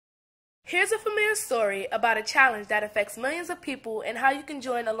Here's a familiar story about a challenge that affects millions of people and how you can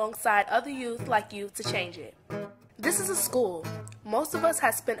join alongside other youth like you to change it. This is a school. Most of us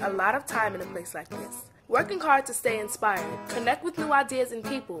have spent a lot of time in a place like this, working hard to stay inspired, connect with new ideas and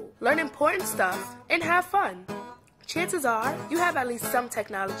people, learn important stuff, and have fun. Chances are you have at least some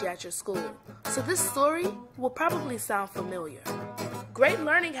technology at your school, so this story will probably sound familiar. Great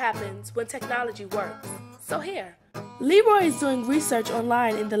learning happens when technology works. So here, Leroy is doing research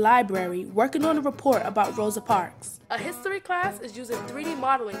online in the library, working on a report about Rosa Parks. A history class is using 3D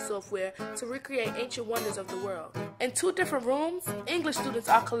modeling software to recreate ancient wonders of the world. In 2 different rooms, English students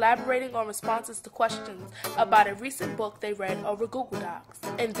are collaborating on responses to questions about a recent book they read over Google Docs.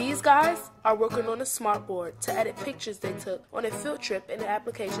 And these guys are working on a smartboard to edit pictures they took on a field trip in an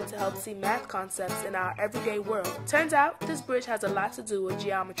application to help see math concepts in our everyday world. Turns out, this bridge has a lot to do with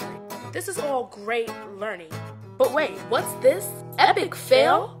geometry. This is all great learning. But wait, what's this? Epic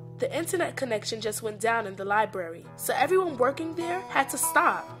fail? The internet connection just went down in the library, so everyone working there had to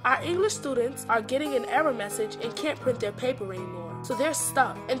stop. Our English students are getting an error message and can't print their paper anymore, so they're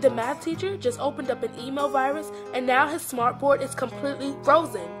stuck. And the math teacher just opened up an email virus, and now his smartboard is completely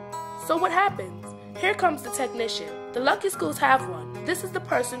frozen. So what happens? Here comes the technician. The lucky schools have one. This is the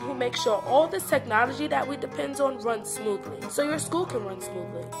person who makes sure all this technology that we depend on runs smoothly, so your school can run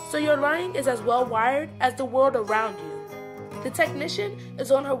smoothly, so your learning is as well wired as the world around you. The technician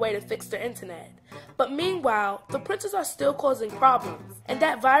is on her way to fix the internet. But meanwhile, the printers are still causing problems. And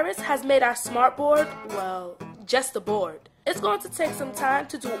that virus has made our smartboard, well, just a board. It's going to take some time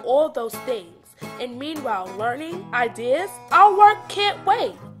to do all those things. And meanwhile, learning, ideas, our work can't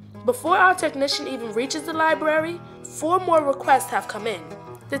wait. Before our technician even reaches the library, 4 more requests have come in.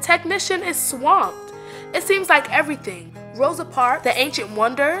 The technician is swamped. It seems like everything, Rosa Parks, the ancient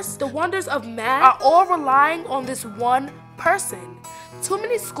wonders, the wonders of math, are all relying on this one person. Too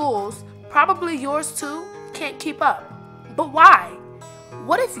many schools, probably yours too, can't keep up. But why?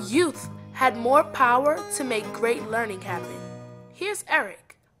 What if youth had more power to make great learning happen? Here's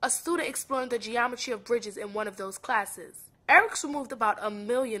Eric, a student exploring the geometry of bridges in one of those classes. Eric's removed about 1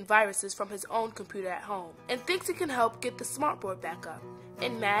 million viruses from his own computer at home and thinks he can help get the smartboard back up.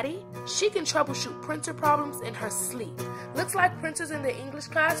 And Maddie, she can troubleshoot printer problems in her sleep. Looks like printers in the English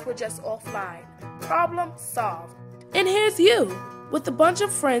class were just offline. Problem solved. And here's you, with a bunch of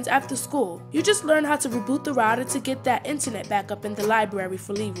friends after school. You just learned how to reboot the router to get that internet back up in the library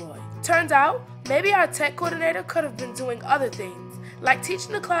for Leroy. Turns out, maybe our tech coordinator could have been doing other things, like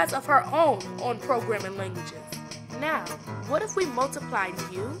teaching a class of her own on programming languages. Now, what if we multiplied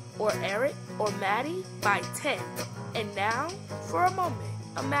you, or Eric, or Maddie by 10? And now, for a moment,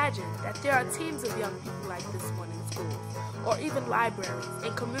 imagine that there are teams of young people like this one in schools, or even libraries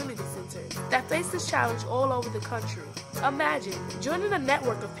and community centers that face this challenge all over the country. Imagine joining a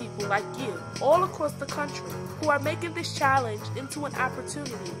network of people like you all across the country who are making this challenge into an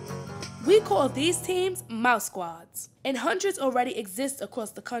opportunity. We call these teams Mouse Squads, and hundreds already exist across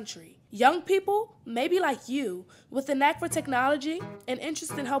the country. Young people, maybe like you, with a knack for technology, an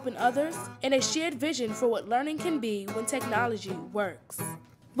interest in helping others, and a shared vision for what learning can be when technology works.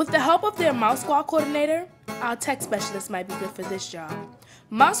 With the help of their Mouse Squad coordinator, our tech specialist might be good for this job.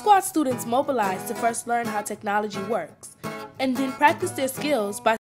 Mouse Squad students mobilize to first learn how technology works, and then practice their skills by